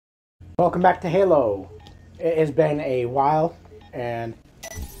Welcome back to Halo. It has been a while, and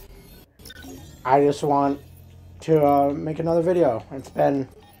I just want to make another video. It's been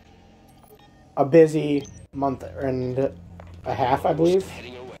a busy month and a half, I believe.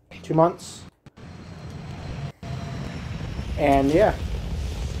 2 months. And yeah.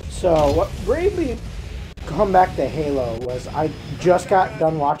 So what made me come back to Halo was I just got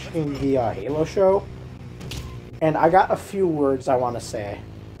done watching the Halo show, and I got a few words I want to say.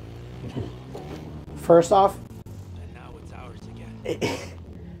 First off, and now it's ours again.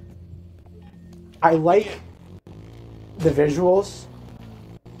 I like the visuals.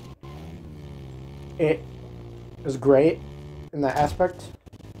 It is great in that aspect.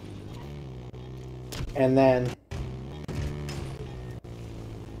 And then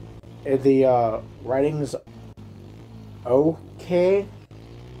the writing's okay,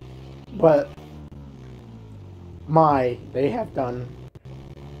 but they have done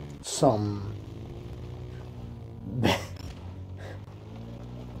some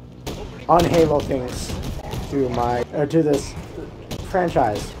un-Halo things to this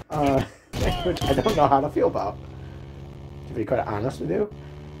franchise, which I don't know how to feel about, to be quite honest with you.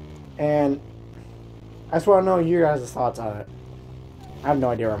 And I just want to know your guys' thoughts on it. I have no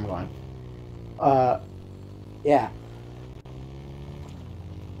idea where I'm going. Yeah.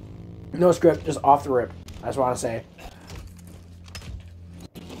 No script, just off the rip. I just want to say.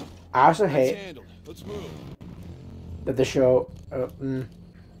 I also hate that the show.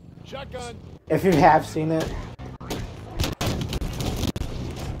 Shotgun. If you have seen it,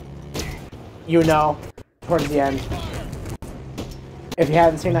 you know, towards the end. If you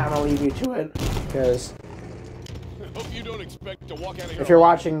haven't seen it, I'm gonna leave you to it, because Hope you don't expect to walk out of here. if you're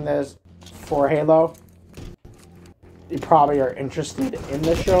watching this for Halo, you probably are interested in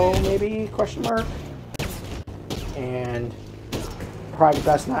the show, maybe, question mark. And probably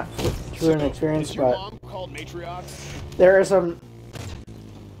best not through an experience, Your but mom called matriarch? there are some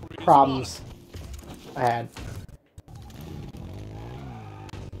problems I had.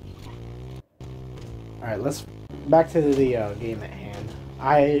 Alright, let's back to the game at hand.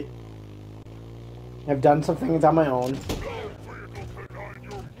 I have done some things on my own.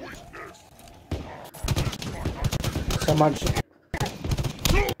 So much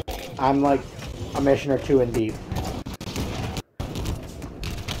I'm like a mission or two in deep.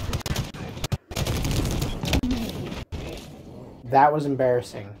 That was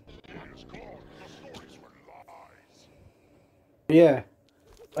embarrassing. Yeah,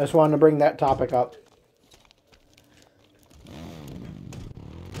 I just wanted to bring that topic up.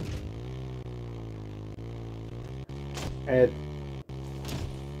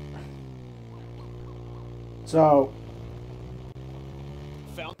 So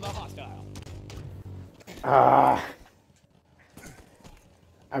Found the hostile. I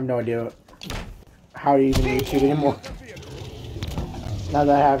have no idea how to even YouTube anymore. Not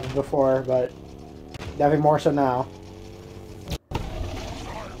that I have before, but definitely more so now.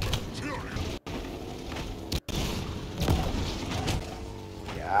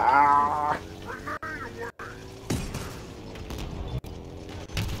 Yeah.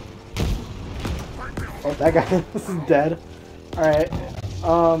 Oh, that guy is dead. Alright.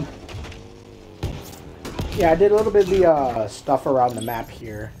 Yeah, I did a little bit of the stuff around the map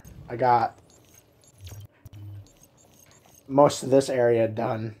here. I got most of this area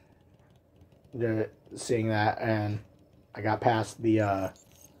done, seeing that, and I got past the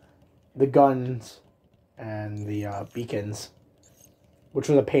guns and the beacons, which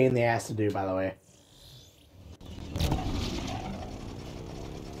was a pain in the ass to do, by the way.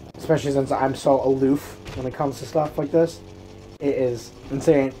 Especially since I'm so aloof when it comes to stuff like this. It is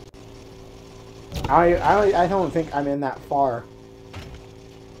insane. I don't think I'm in that far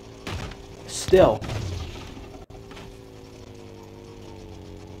still.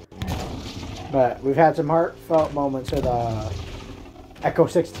 But we've had some heartfelt moments with Echo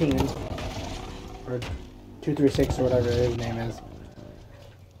 16 or 236 or whatever his name is,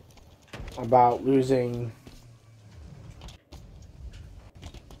 about losing,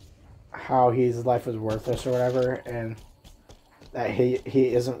 how his life was worthless or whatever, and that he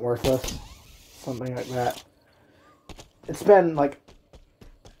isn't worthless, something like that. It's been like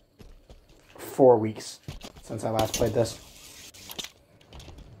 4 weeks since I last played this.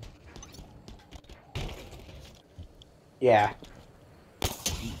 Yeah.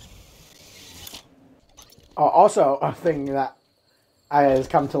 Also, a thing that has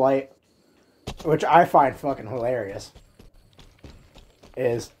come to light, which I find fucking hilarious,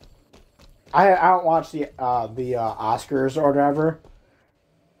 is I don't watch the Oscars or whatever,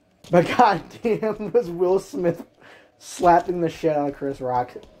 but goddamn was Will Smith slapping the shit out of Chris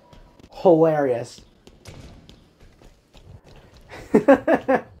Rock hilarious.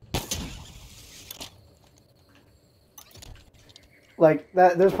 Like,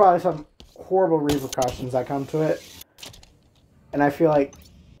 that, there's probably some horrible repercussions that come to it. And I feel like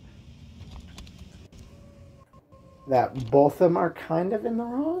that both of them are kind of in the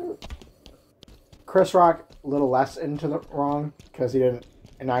wrong. Chris Rock, a little less into the wrong, because he didn't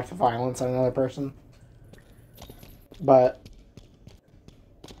enact violence on another person. But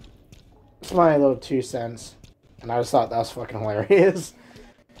it's my little 2 cents. And I just thought that was fucking hilarious.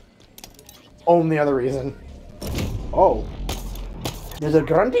 Only other reason. Oh. There's a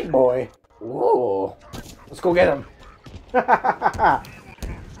grunty boy. Whoa. Let's go get him.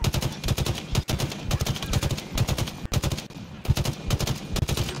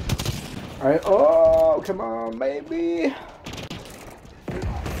 Alright. Oh, come on, baby.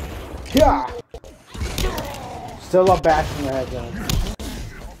 Yeah. Still love bashing your head on.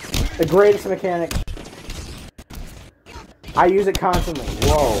 The greatest mechanic. I use it constantly.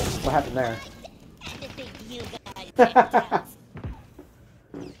 Whoa. What happened there?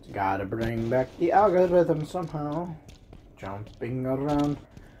 Gotta bring back the algorithm somehow. Jumping around.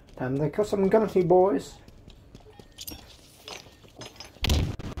 Time to kill some gunty boys.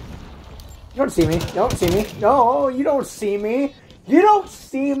 You don't see me. You don't see me. No, you don't see me. You don't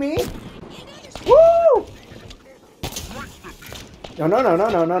see me. Woo! No, no, no, no,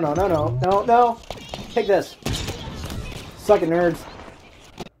 no, no, no, no, no, no, no. Take this. Suck it, nerds.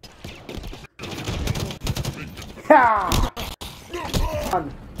 Ha!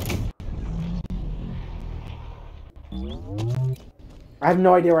 I have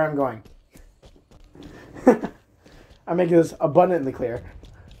no idea where I'm going. I'm making this abundantly clear.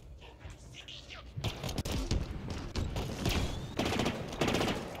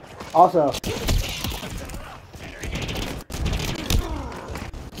 Also,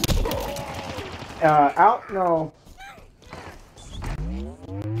 out? No.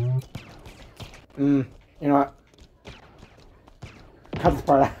 You know what? Cut this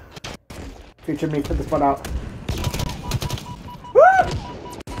part out. Future me, put this part out. Woo!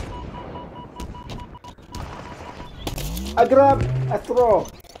 I grab, I throw.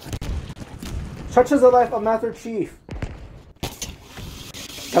 Such is the life of Master Chief.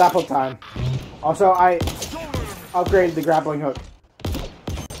 Grapple time. Also, I upgraded the grappling hook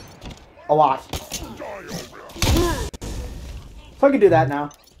a lot. So I can do that now.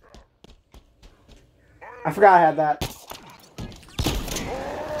 I forgot I had that.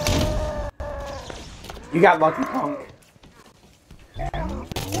 You got lucky, punk.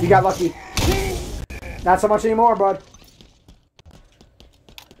 You got lucky. Not so much anymore, bud.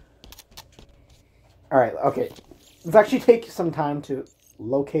 Alright, okay. Let's actually take some time to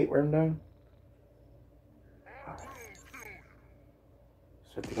locate where I'm doing. So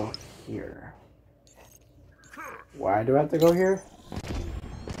I have to go here. Why do I have to go here?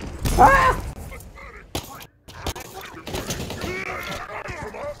 Ah!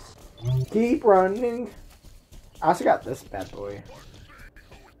 Keep running. I also got this bad boy.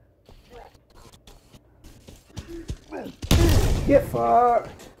 Get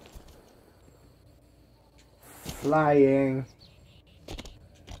fucked. Flying.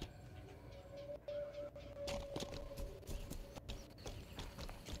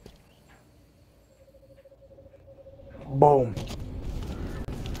 Boom.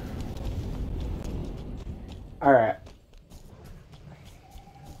 Alright.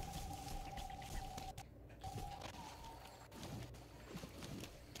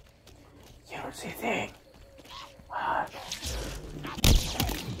 You don't see a thing. What?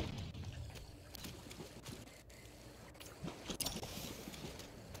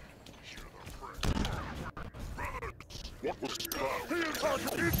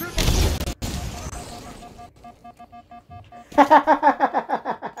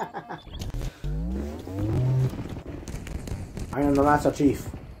 I am the Master Chief.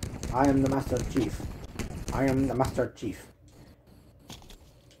 I am the Master Chief. I am the Master Chief.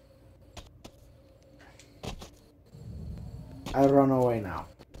 I run away now.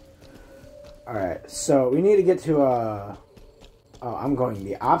 Alright, so we need to get to oh, I'm going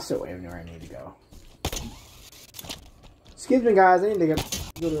the opposite way of where I need to go. Excuse me, guys. I need to get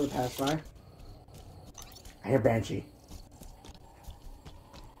a little pass by. I hear Banshee.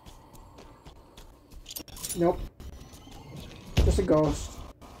 Nope. Just a ghost.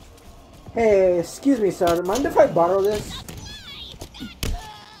 Hey, excuse me, sir. Mind if I borrow this?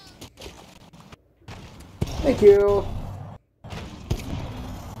 Thank you.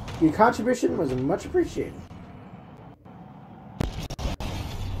 Your contribution was much appreciated.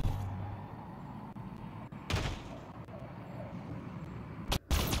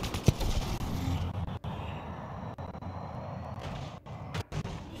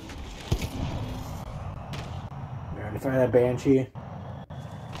 if I had a Banshee.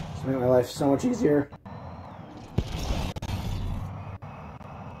 It's make my life so much easier.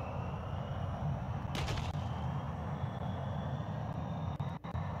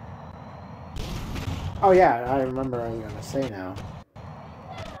 Oh yeah, I remember what I was gonna say now.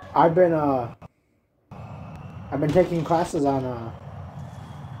 I've been taking classes on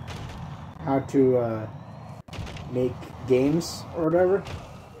how to make games or whatever.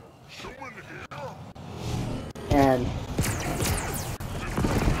 And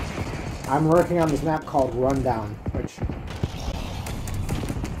I'm working on this map called Rundown, which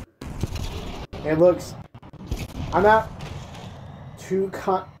it looks, I'm not too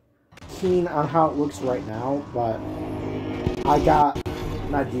keen on how it looks right now, but I got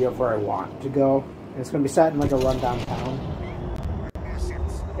an idea of where I want to go. And it's going to be set in like a rundown town.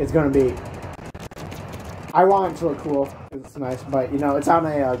 It's going to be, I want it to look cool. It's nice, but you know, it's on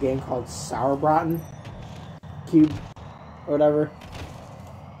a game called Sauerbraten Cube or whatever.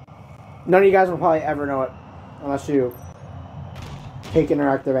 None of you guys will probably ever know it unless you take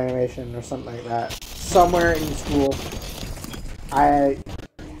interactive animation or something like that. Somewhere in school,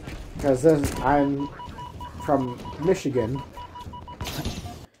 because I'm from Michigan,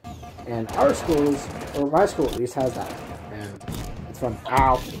 and our schools, or my school at least, has that, and it's fun.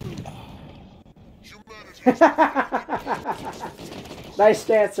 Ow! Nice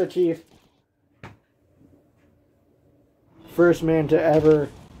stance, Sir Chief. First man to ever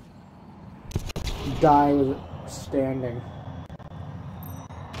die with standing.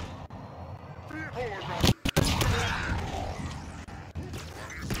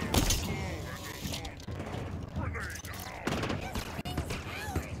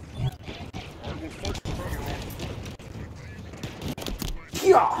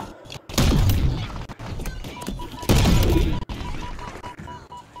 Yeah.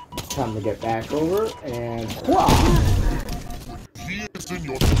 Time to get back over and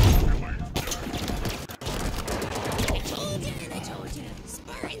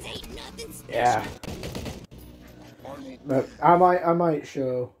yeah. But I might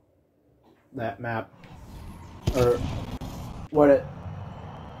show that map or what it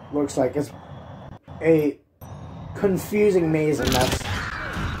looks like. It's a confusing maze, and that's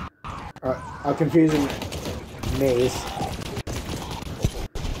a confusing maze.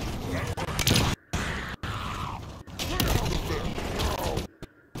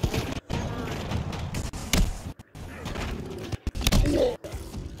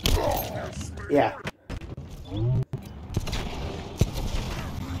 Yeah.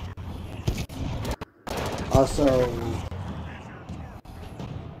 Also,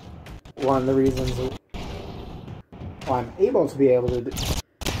 one of the reasons why I'm able to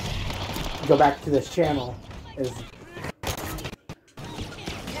go back to this channel is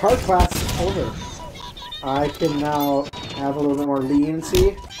hard class is over. I can now have a little bit more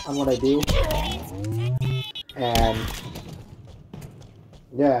leniency on what I do. And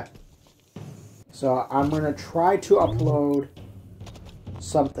yeah. So I'm going to try to upload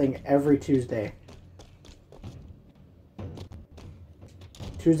something every Tuesday.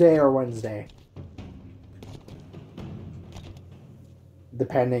 Tuesday or Wednesday.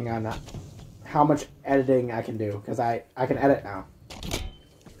 Depending on how much editing I can do. Because I can edit now.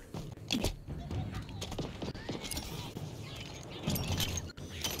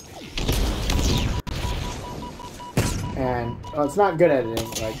 And well, it's not good editing.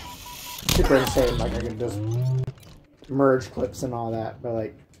 Like, super insane. Like, I can just merge clips and all that. But,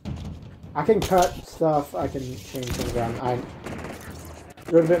 like, I can cut stuff. I can change things around. I'm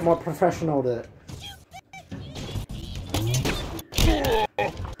a little bit more professional to...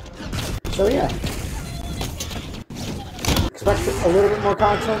 So, yeah. Expect a little bit more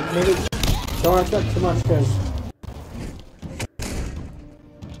content. Maybe don't expect too much because,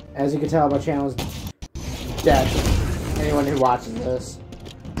 as you can tell, my channel is dead. Anyone who watches this.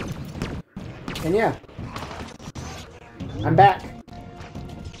 And yeah. I'm back.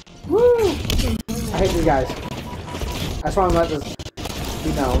 Woo! I hate these guys. I just want to let this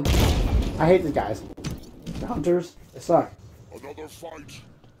be known. I hate these guys. The hunters, they suck. Another fight.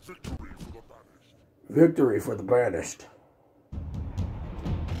 Victory for the banished.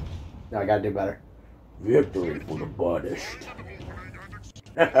 No, I gotta do better. Victory for the banished.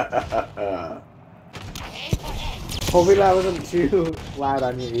 Hopefully that wasn't too loud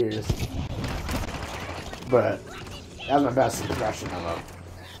on your ears. But that was my best impression of it.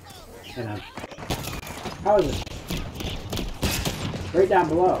 You know. How is it? Right down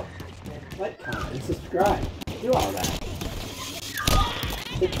below. Like, comment, and subscribe. Do all that.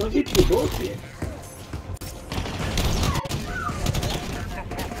 Don't get too bullshit.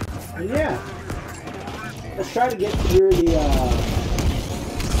 And yeah. let's try to get through the,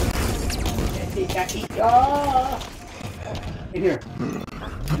 in here.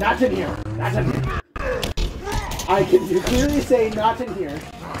 Not in here. Not in here. I can clearly say not in here.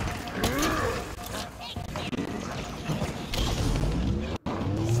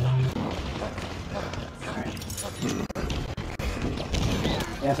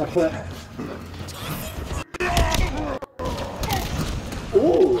 Yes, I put.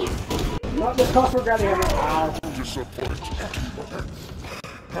 Ooh! Not the cost for grabbing him. Ow.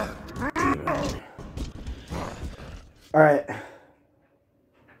 Alright.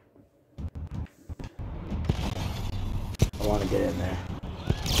 I want to get in there.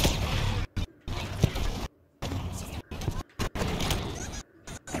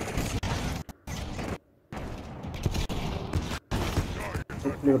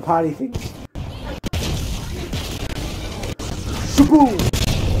 Little potty things. Shaboom!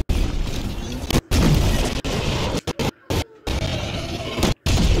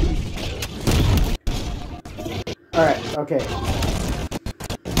 Alright, okay.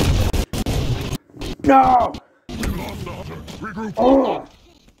 No! Oh!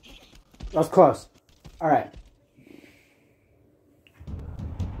 That was close. Alright.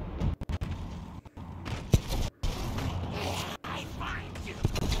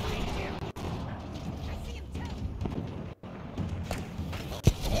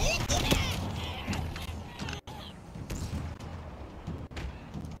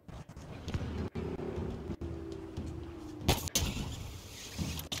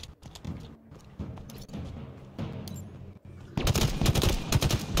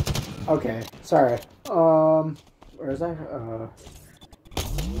 Okay, sorry. Where is I?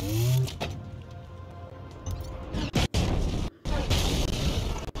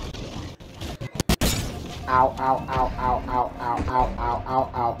 Ow, ow, ow, ow, ow, ow, ow, ow,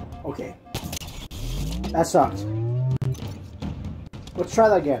 ow, ow. Okay. That sucked. Let's try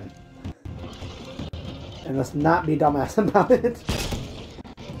that again. And let's not be dumbass about it.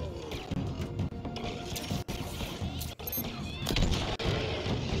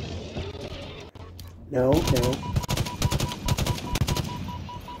 No, no.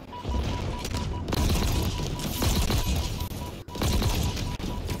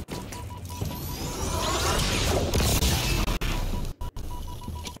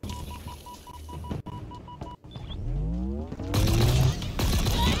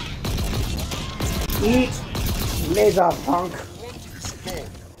 Eat! Laser punk!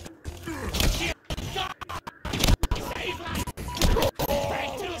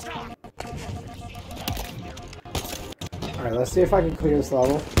 Alright, let's see if I can clear this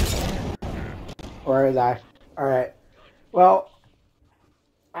level. Or is I? Alright. Well,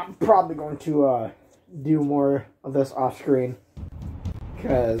 I'm probably going to do more of this off screen.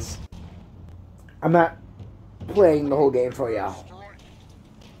 Because I'm not playing the whole game for y'all.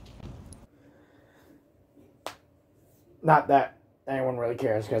 Not that anyone really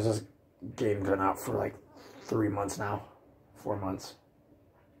cares, because this game's been out for like 3 months now. 4 months.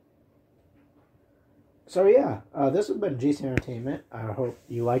 So yeah, this has been GC Entertainment. I hope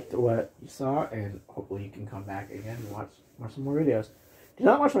you liked what you saw, and hopefully you can come back again and watch some more videos. Do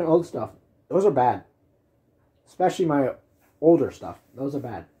not watch my old stuff. Those are bad. Especially my older stuff. Those are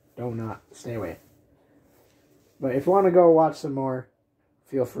bad. Do not. Stay away. But if you want to go watch some more,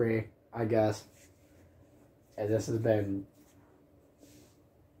 feel free, I guess. And this has been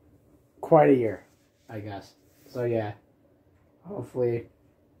quite a year, I guess. So yeah, hopefully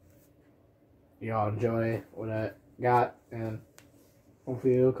y'all enjoy what I got, and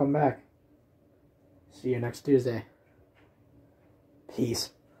hopefully you'll come back. See you next Tuesday. Peace.